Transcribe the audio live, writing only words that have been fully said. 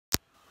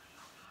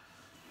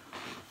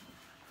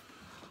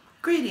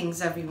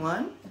Greetings,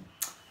 everyone.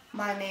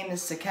 My name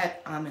is Saket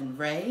Amin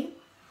Ray,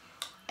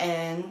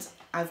 and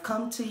I've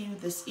come to you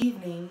this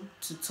evening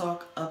to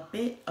talk a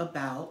bit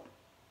about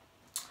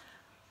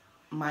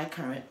my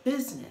current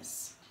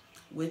business,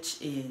 which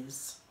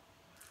is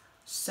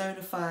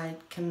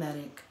Certified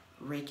Kinetic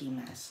Reiki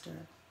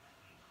Master.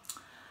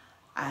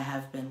 I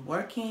have been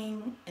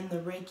working in the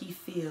Reiki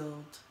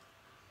field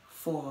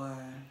for,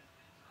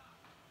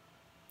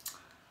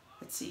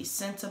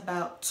 since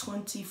about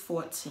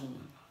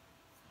 2014.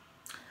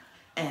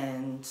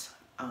 And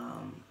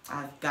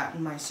I've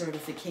gotten my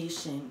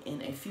certification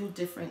in a few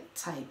different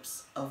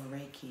types of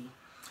Reiki.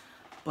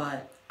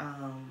 But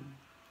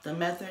the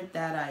method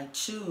that I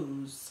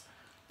choose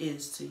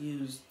is to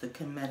use the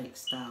Kemetic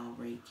style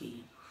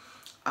Reiki.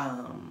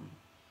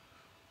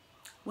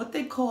 What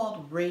they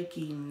called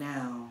Reiki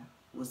now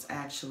was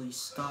actually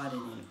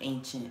started in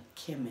ancient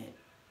Kemet,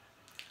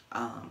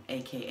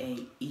 aka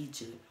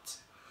Egypt.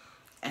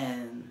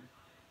 And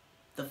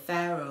the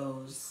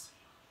pharaohs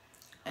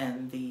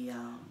and the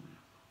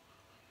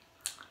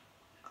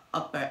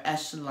upper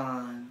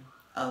echelon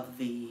of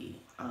the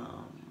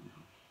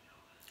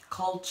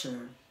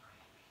culture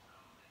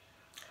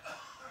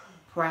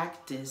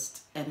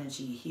practiced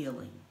energy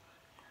healing.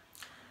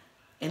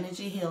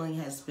 Energy healing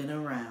has been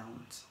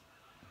around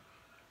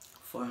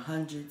for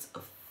hundreds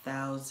of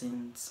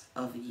thousands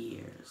of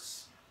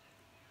years.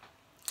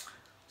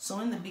 So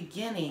in the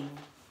beginning,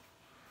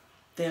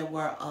 there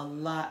were a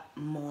lot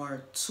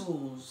more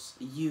tools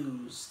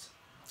used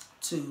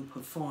to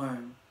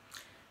perform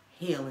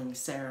healing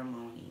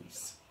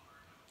ceremonies.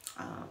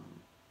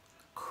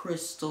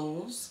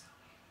 Crystals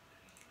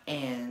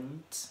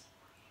and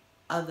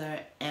other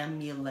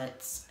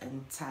amulets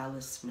and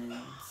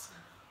talismans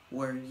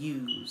were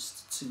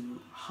used to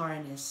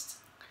harness,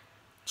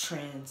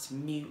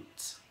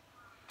 transmute,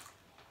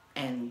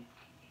 and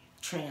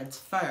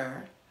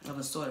transfer of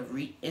a sort of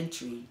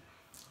re-entry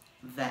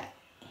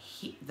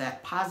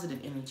that positive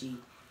energy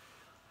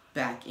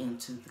back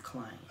into the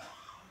client.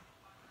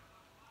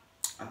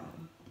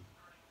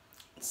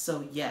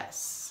 So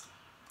yes,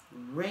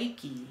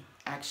 Reiki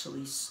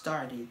actually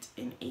started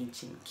in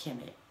ancient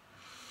Kemet.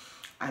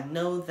 I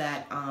know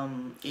that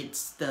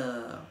it's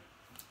the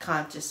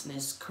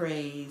consciousness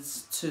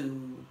craze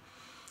to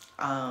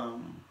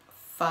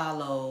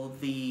follow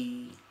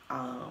the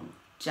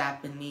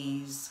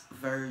Japanese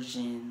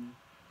version,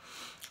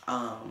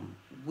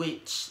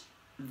 which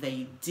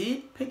they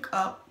did pick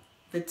up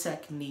the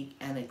technique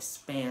and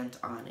expand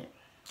on it,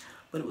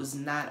 but it was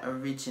not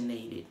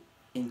originated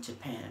in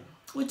Japan,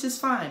 which is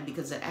fine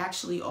because it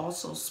actually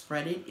also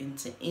spread it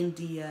into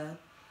India,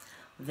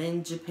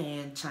 then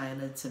Japan,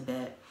 China,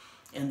 Tibet,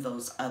 and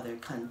those other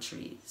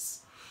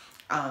countries.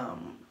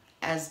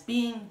 As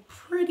being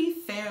pretty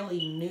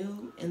fairly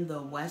new in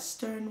the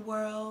Western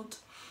world,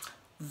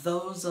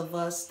 those of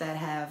us that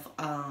have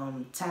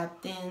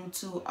tapped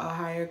into a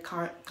higher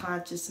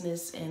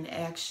consciousness and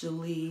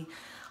actually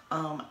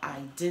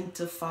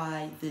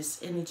identify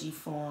this energy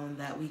form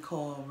that we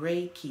call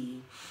Reiki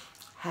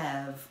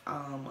have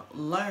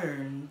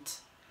learned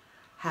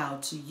how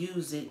to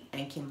use it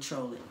and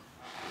control it.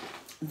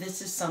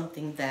 This is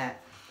something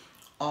that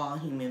all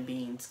human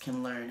beings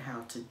can learn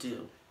how to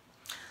do.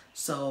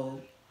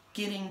 So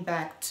getting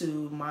back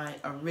to my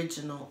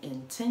original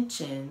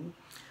intention,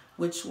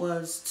 which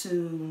was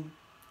to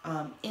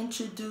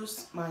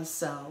introduce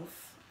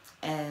myself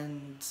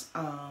and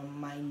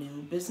my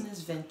new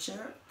business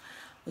venture,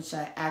 which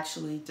I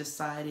actually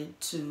decided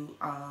to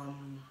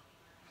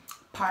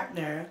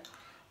partner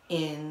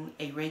in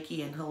a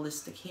Reiki and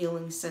Holistic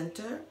Healing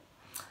Center,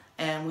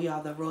 and we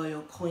are the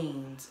Royal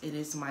Queens. It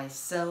is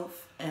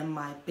myself and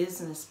my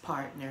business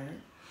partner.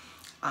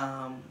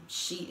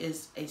 She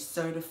is a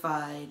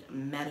certified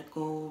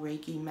medical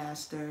Reiki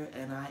master,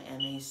 and I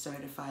am a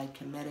certified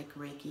Kemetic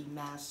Reiki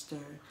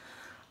master,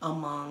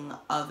 among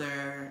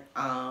other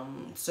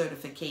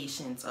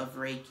certifications of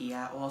Reiki.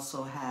 I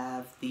also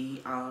have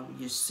the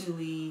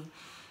Yasui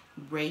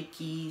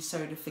Reiki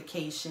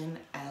certification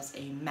as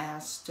a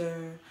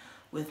master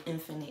with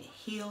Infinite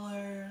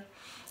Healer,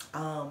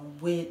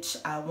 which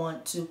I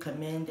want to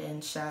commend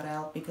and shout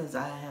out because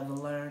I have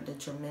learned a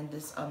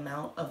tremendous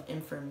amount of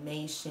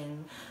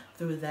information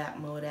through that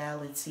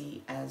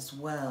modality as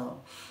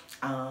well.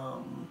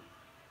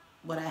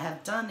 What I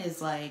have done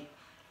is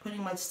pretty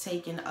much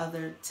taken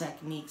other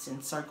techniques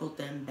and circled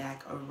them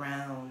back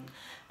around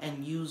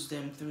and used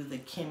them through the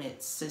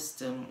Kemet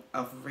system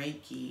of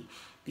Reiki,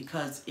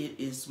 because it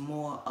is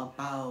more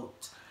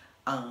about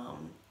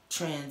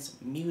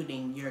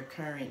transmuting your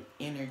current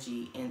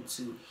energy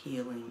into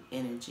healing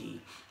energy.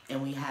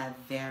 And we have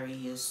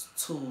various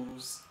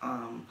tools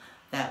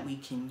that we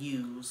can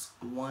use.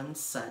 One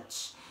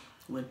such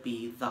would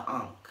be the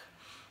Ankh.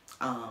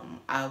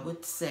 I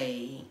would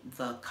say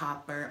the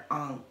copper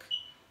Ankh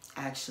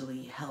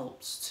actually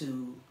helps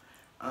to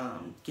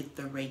get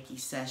the Reiki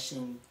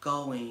session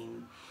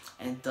going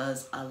and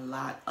does a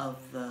lot of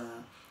the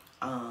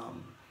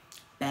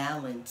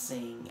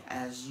balancing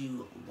as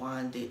you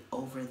wand it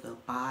over the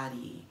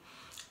body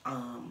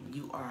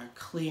You are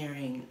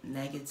clearing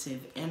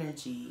negative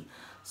energy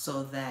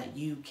so that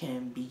you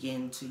can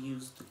begin to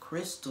use the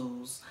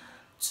crystals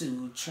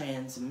to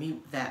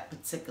transmute that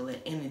particular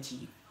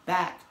energy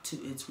back to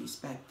its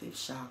respective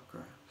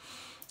chakra.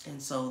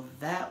 And so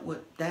that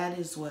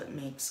is what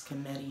makes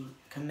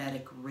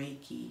Kemetic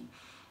Reiki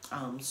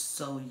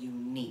so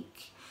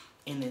unique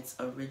in its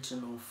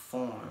original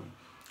form.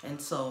 And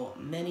so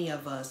many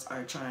of us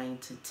are trying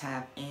to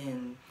tap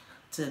in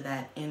to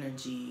that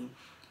energy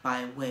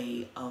by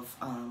way of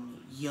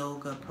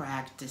yoga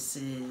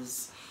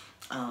practices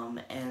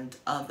and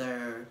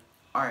other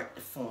art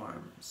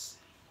forms.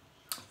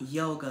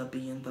 Yoga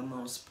being the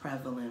most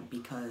prevalent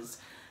because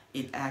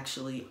it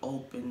actually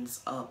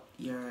opens up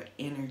your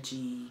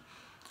energy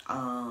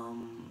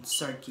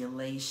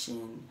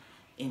circulation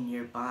in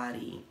your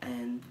body,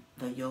 and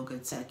the yoga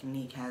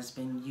technique has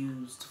been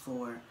used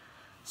for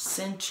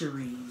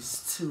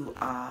centuries to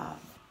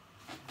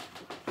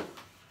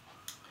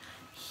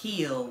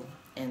heal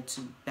and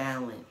to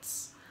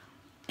balance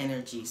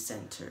energy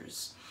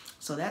centers.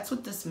 So that's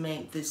what this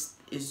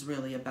is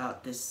really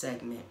about. This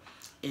segment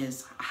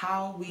is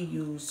how we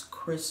use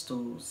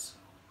crystals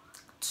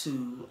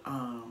to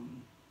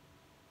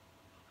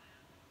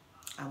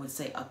I would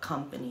say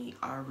accompany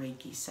our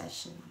Reiki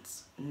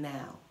sessions.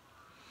 Now,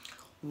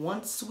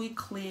 once we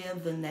clear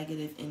the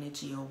negative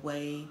energy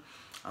away,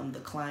 the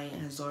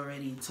client has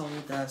already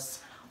told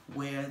us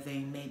where they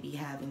may be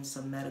having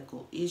some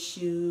medical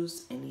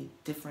issues, any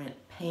different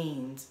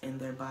pains in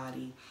their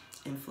body,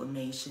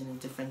 inflammation and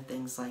different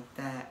things like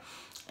that.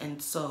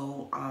 And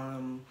so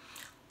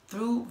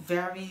through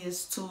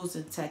various tools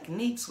and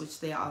techniques,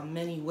 which there are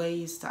many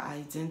ways to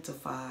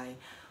identify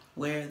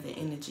where the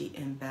energy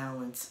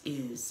imbalance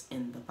is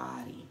in the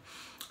body.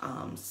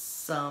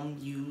 Some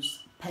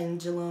use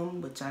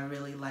pendulum, which I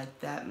really like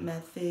that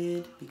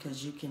method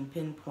because you can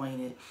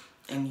pinpoint it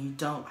and you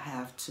don't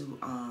have to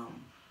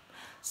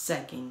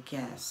second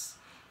guess.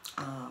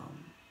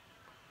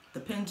 The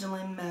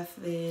pendulum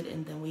method,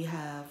 and then we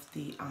have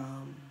the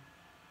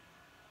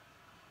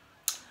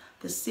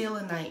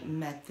selenite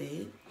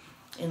method,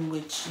 in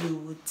which you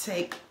would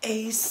take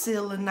a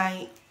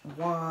selenite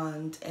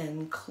wand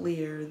and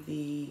clear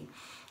the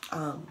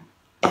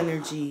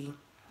energy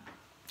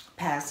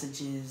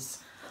passages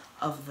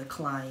of the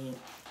client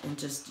and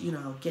just,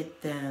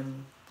 get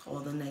them, all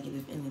the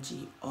negative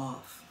energy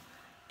off.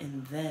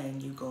 And then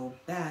you go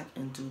back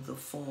and do the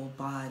full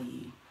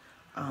body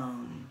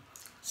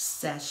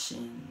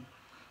session.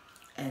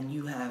 And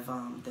you have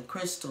the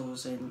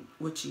crystals, and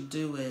what you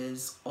do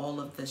is all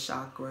of the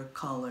chakra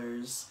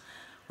colors,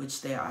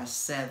 which there are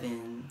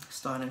 7,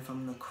 starting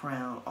from the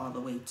crown all the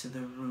way to the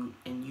root,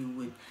 and you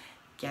would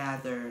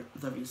gather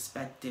the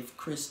respective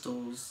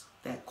crystals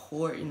that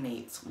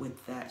coordinates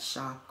with that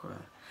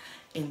chakra.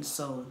 And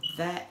so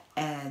that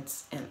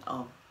adds an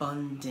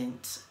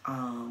abundant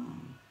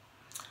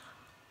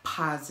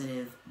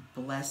positive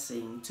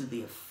blessing to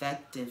the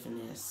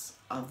effectiveness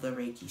of the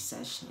Reiki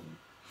session.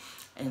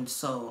 And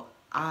so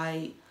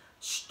I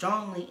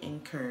strongly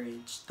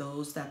encourage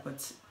those that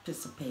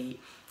participate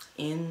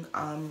in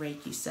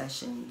Reiki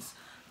sessions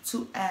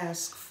to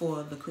ask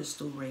for the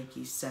crystal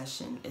Reiki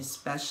session,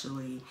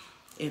 especially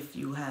if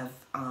you have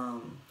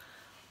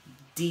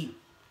deep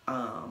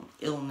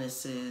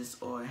illnesses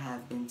or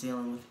have been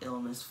dealing with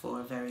illness for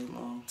a very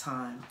long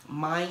time.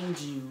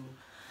 Mind you,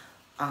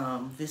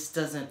 this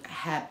doesn't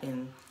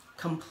happen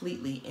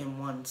completely in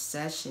one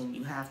session.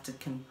 You have to,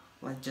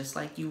 just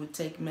like you would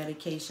take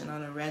medication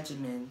on a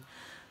regimen,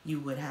 you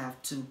would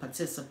have to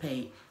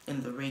participate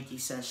in the Reiki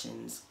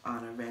sessions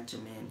on a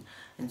regimen.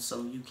 And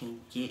so you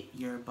can get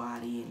your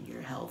body and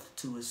your health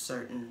to a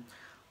certain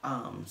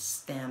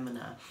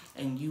stamina,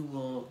 and you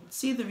will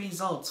see the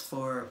results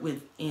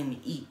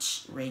within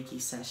each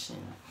Reiki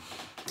session.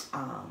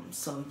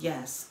 So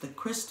yes, the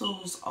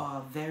crystals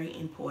are very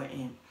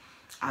important,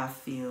 I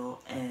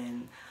feel,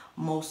 and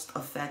most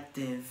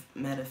effective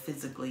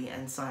metaphysically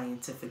and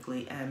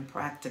scientifically and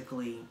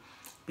practically,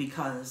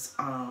 because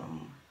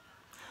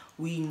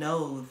we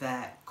know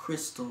that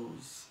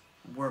crystals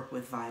work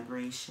with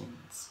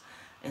vibrations.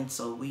 And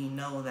so we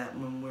know that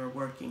when we're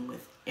working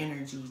with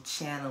energy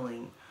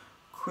channeling,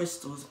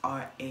 crystals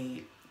are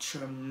a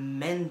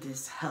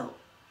tremendous help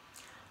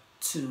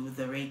to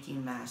the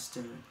Reiki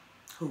master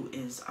who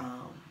is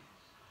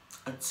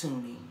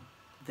attuning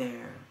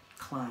their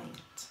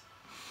client.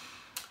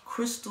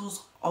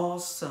 Crystals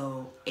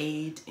also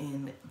aid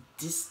in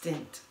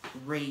distant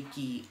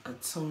Reiki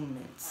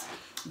attunements,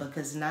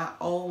 because not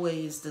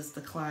always does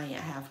the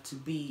client have to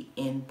be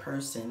in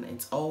person.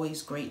 It's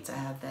always great to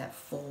have that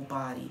full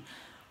body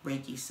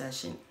Reiki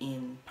session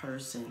in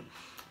person,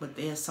 but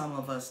there's some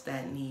of us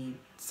that need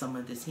some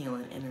of this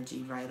healing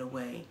energy right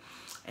away.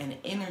 And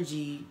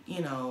energy,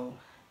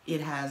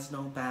 it has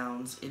no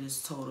bounds. It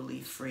is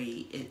totally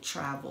free. It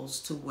travels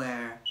to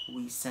where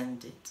we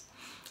send it.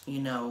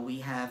 We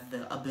have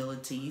the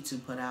ability to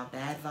put out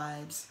bad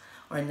vibes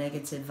or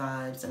negative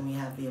vibes, and we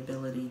have the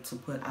ability to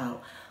put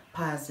out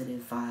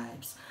positive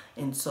vibes.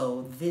 And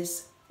so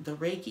the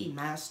Reiki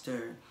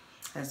master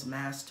has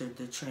mastered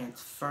the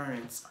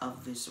transference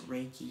of this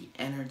Reiki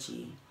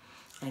energy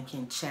and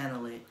can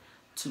channel it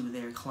to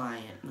their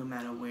client no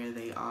matter where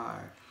they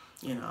are,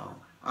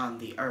 on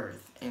the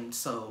earth. And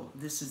so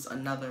this is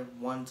another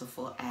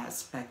wonderful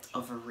aspect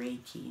of a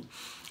Reiki.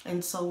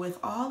 And so with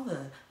all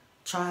the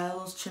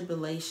trials,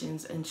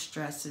 tribulations, and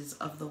stresses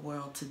of the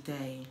world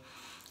today,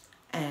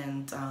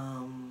 and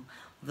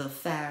the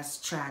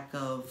fast track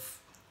of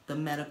the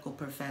medical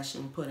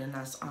profession putting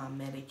us on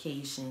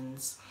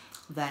medications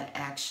that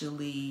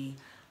actually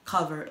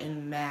cover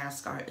and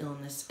mask our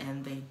illness,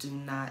 and they do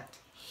not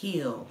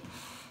heal.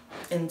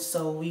 And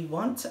so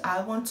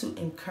I want to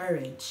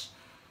encourage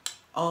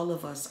all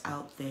of us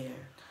out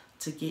there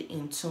to get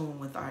in tune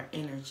with our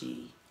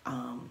energy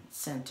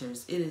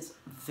centers. It is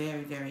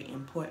very, very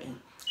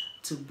important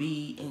to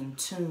be in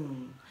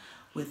tune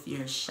with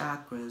your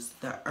chakras.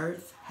 The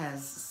earth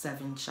has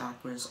 7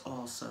 chakras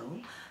also,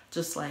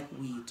 just like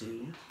we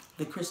do.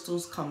 The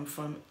crystals come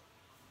from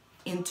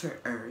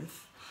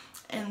inter-earth.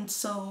 And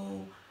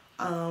so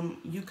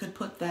you could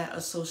put that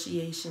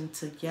association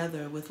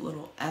together with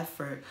little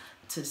effort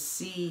to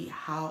see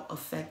how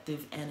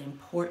effective and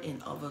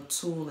important of a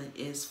tool it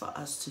is for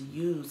us to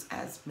use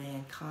as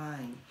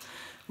mankind.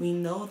 We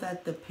know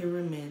that the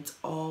pyramids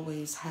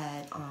always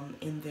had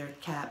in their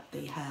cap,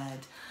 they had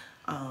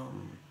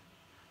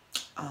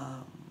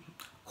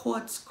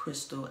quartz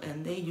crystal,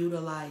 and they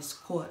utilize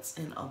quartz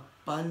in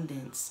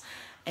abundance,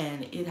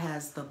 and it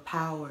has the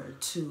power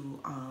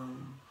to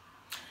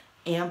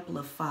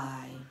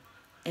amplify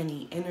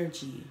any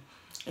energy.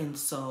 And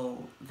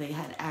so they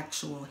had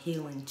actual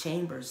healing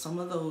chambers. Some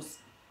of those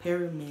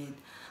pyramid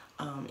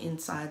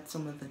inside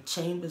some of the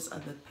chambers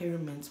of the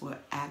pyramids were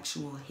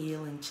actual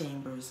healing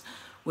chambers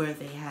where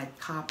they had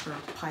copper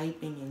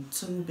piping and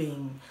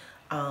tubing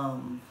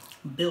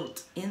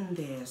built in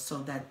there so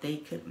that they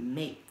could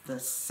make the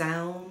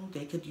sound.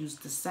 They could use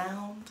the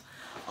sound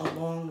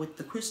along with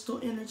the crystal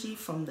energy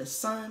from the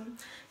sun.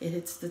 It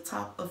hits the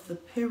top of the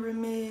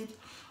pyramid.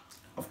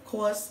 Of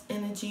course,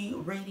 energy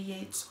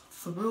radiates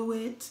through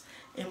it.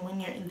 And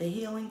when you're in the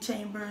healing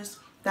chambers,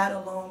 that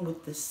along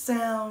with the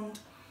sound,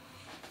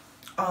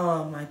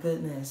 oh my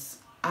goodness,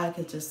 I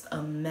could just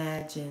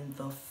imagine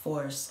the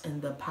force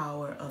and the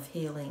power of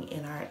healing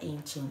in our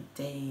ancient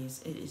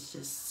days. It is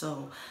just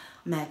so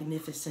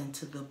magnificent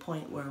to the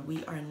point where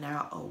we are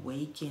now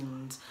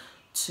awakened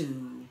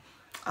to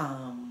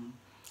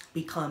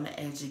become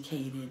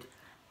educated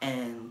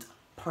and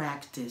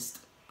practiced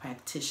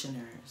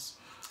practitioners.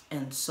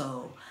 And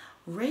so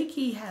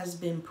Reiki has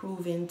been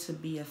proven to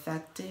be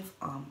effective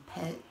on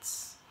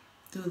pets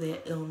through their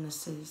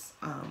illnesses,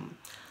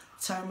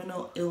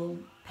 terminal ill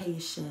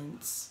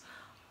patients,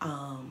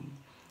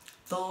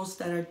 those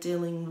that are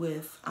dealing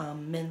with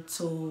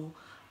mental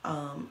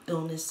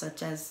illness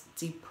such as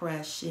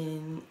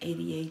depression,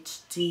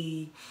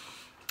 ADHD,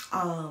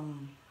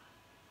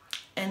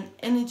 and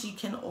energy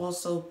can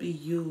also be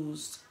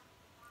used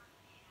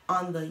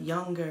on the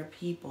younger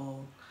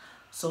people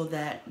so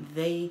that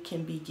they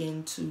can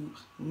begin to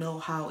know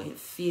how it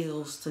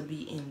feels to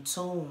be in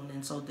tune.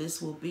 And so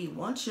this will be,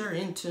 once you're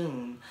in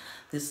tune,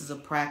 this is a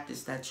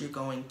practice that you're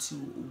going to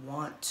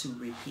want to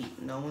repeat.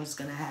 No one's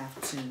going to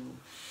have to,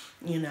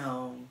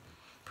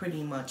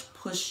 pretty much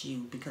push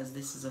you, because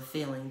this is a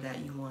feeling that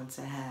you want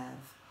to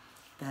have,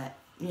 that,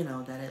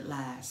 that it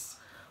lasts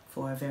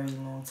for a very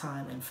long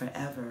time and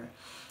forever.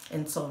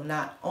 And so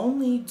not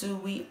only do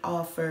we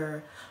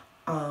offer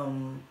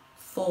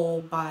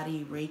full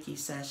body Reiki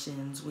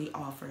sessions, we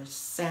offer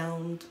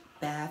sound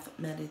bath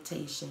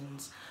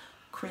meditations,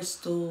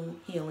 crystal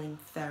healing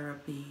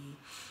therapy,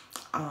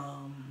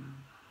 and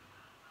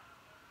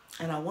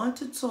I want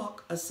to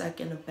talk a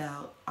second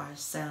about our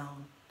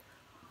sound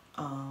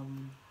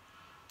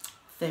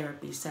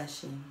therapy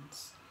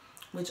sessions,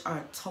 which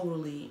are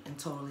totally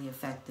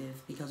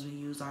effective because we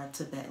use our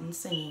Tibetan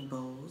singing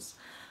bowls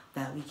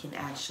that we can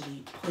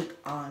actually put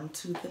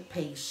onto the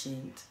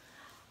patient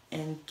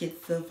and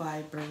get the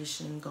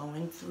vibration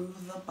going through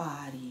the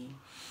body,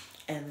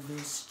 and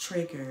this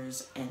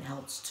triggers and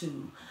helps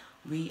to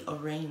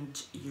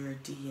rearrange your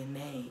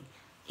DNA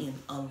in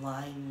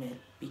alignment,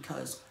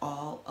 because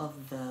all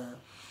of the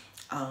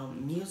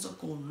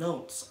musical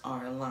notes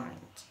are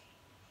aligned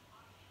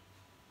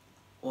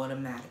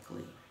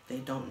automatically. They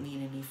don't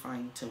need any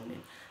fine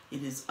tuning.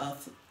 It is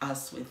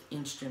us with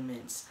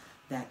instruments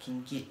that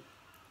can get,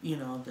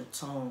 the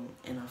tone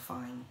in a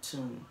fine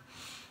tune.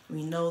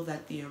 We know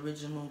that the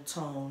original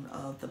tone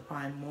of the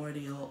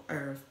primordial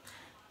earth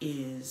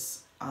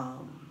is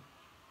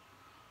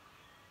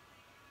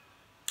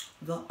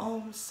the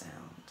Om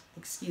sound.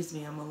 Excuse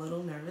me, I'm a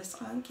little nervous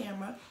on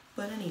camera,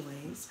 but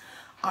anyways,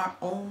 our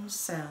Om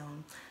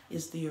sound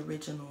is the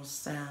original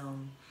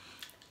sound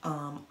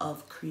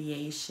of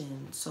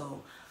creation.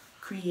 So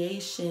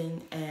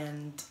creation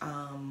and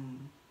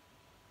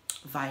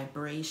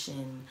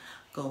vibration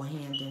go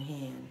hand in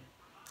hand.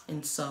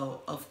 And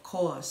so, of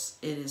course,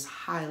 it is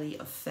highly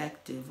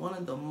effective, one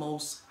of the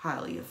most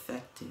highly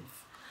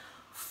effective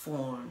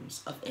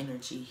forms of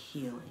energy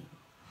healing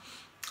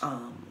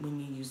when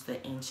you use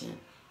the ancient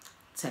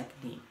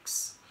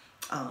techniques.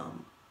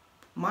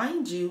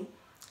 Mind you,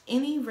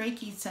 any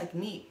Reiki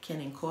technique can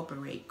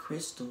incorporate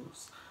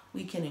crystals.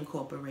 We can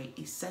incorporate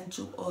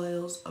essential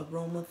oils,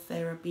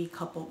 aromatherapy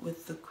coupled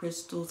with the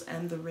crystals,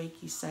 and the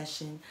Reiki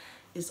session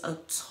is a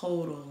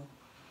total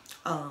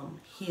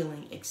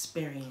healing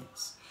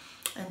experience.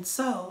 And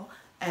so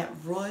at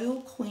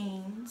Royal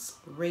Queens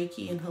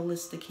Reiki and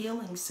Holistic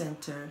Healing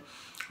Center,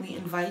 we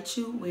invite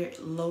you. We're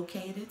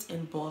located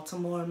in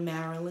Baltimore,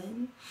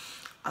 Maryland,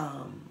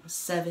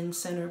 7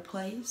 Center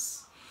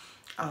Place.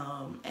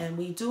 And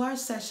we do our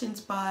sessions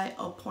by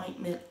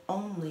appointment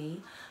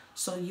only.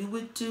 So you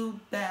would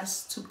do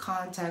best to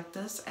contact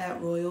us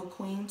at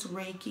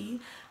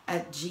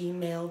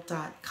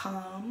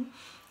royalqueensreiki@gmail.com.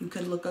 You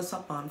could look us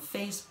up on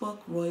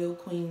Facebook, Royal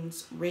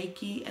Queens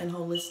Reiki and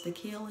Holistic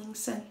Healing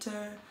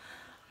Center.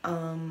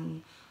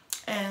 And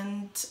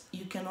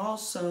you can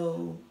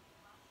also,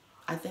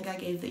 I think I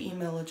gave the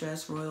email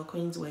address,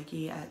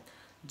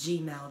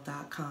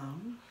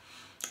 royalqueensreiki@gmail.com.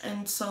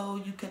 And so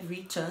you could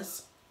reach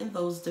us in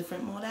those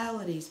different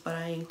modalities. But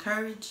I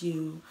encourage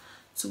you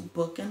to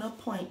book an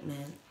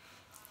appointment,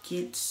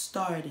 get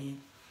started.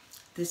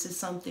 This is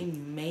something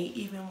you may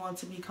even want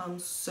to become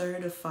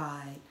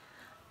certified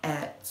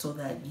at so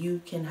that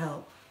you can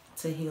help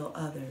to heal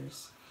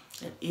others.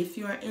 And if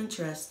you are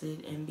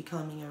interested in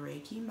becoming a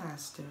Reiki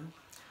master,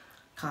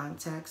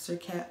 contact Sir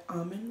Kat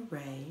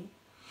Ray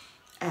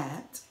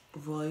at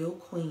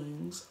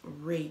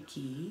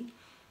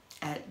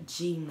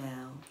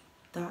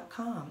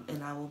royalqueensreiki@gmail.com,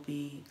 and I will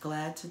be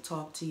glad to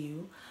talk to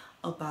you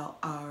about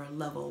our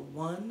level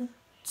 1,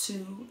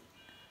 2,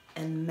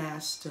 and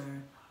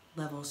master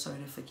level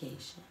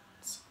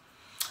certifications.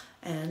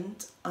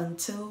 And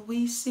until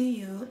we see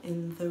you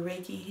in the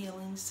Reiki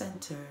Healing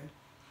Center,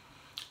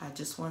 I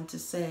just want to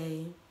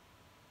say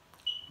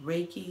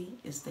Reiki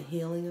is the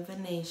healing of a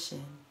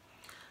nation.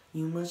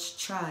 You must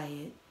try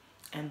it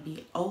and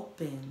be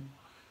open,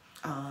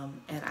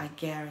 and I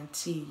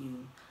guarantee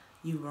you,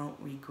 you won't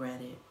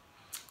regret it.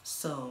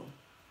 So,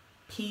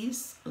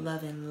 peace,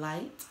 love, and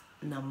light,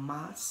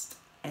 namaste,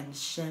 and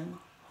Shem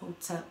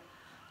Hotep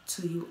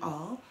to you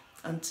all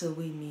until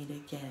we meet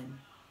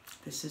again.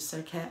 This is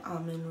Sir Kat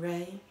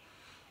Ray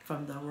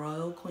from the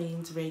Royal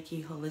Queens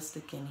Reiki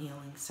Holistic and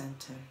Healing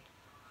Center,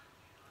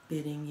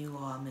 bidding you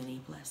all many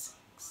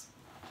blessings.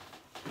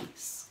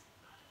 Peace.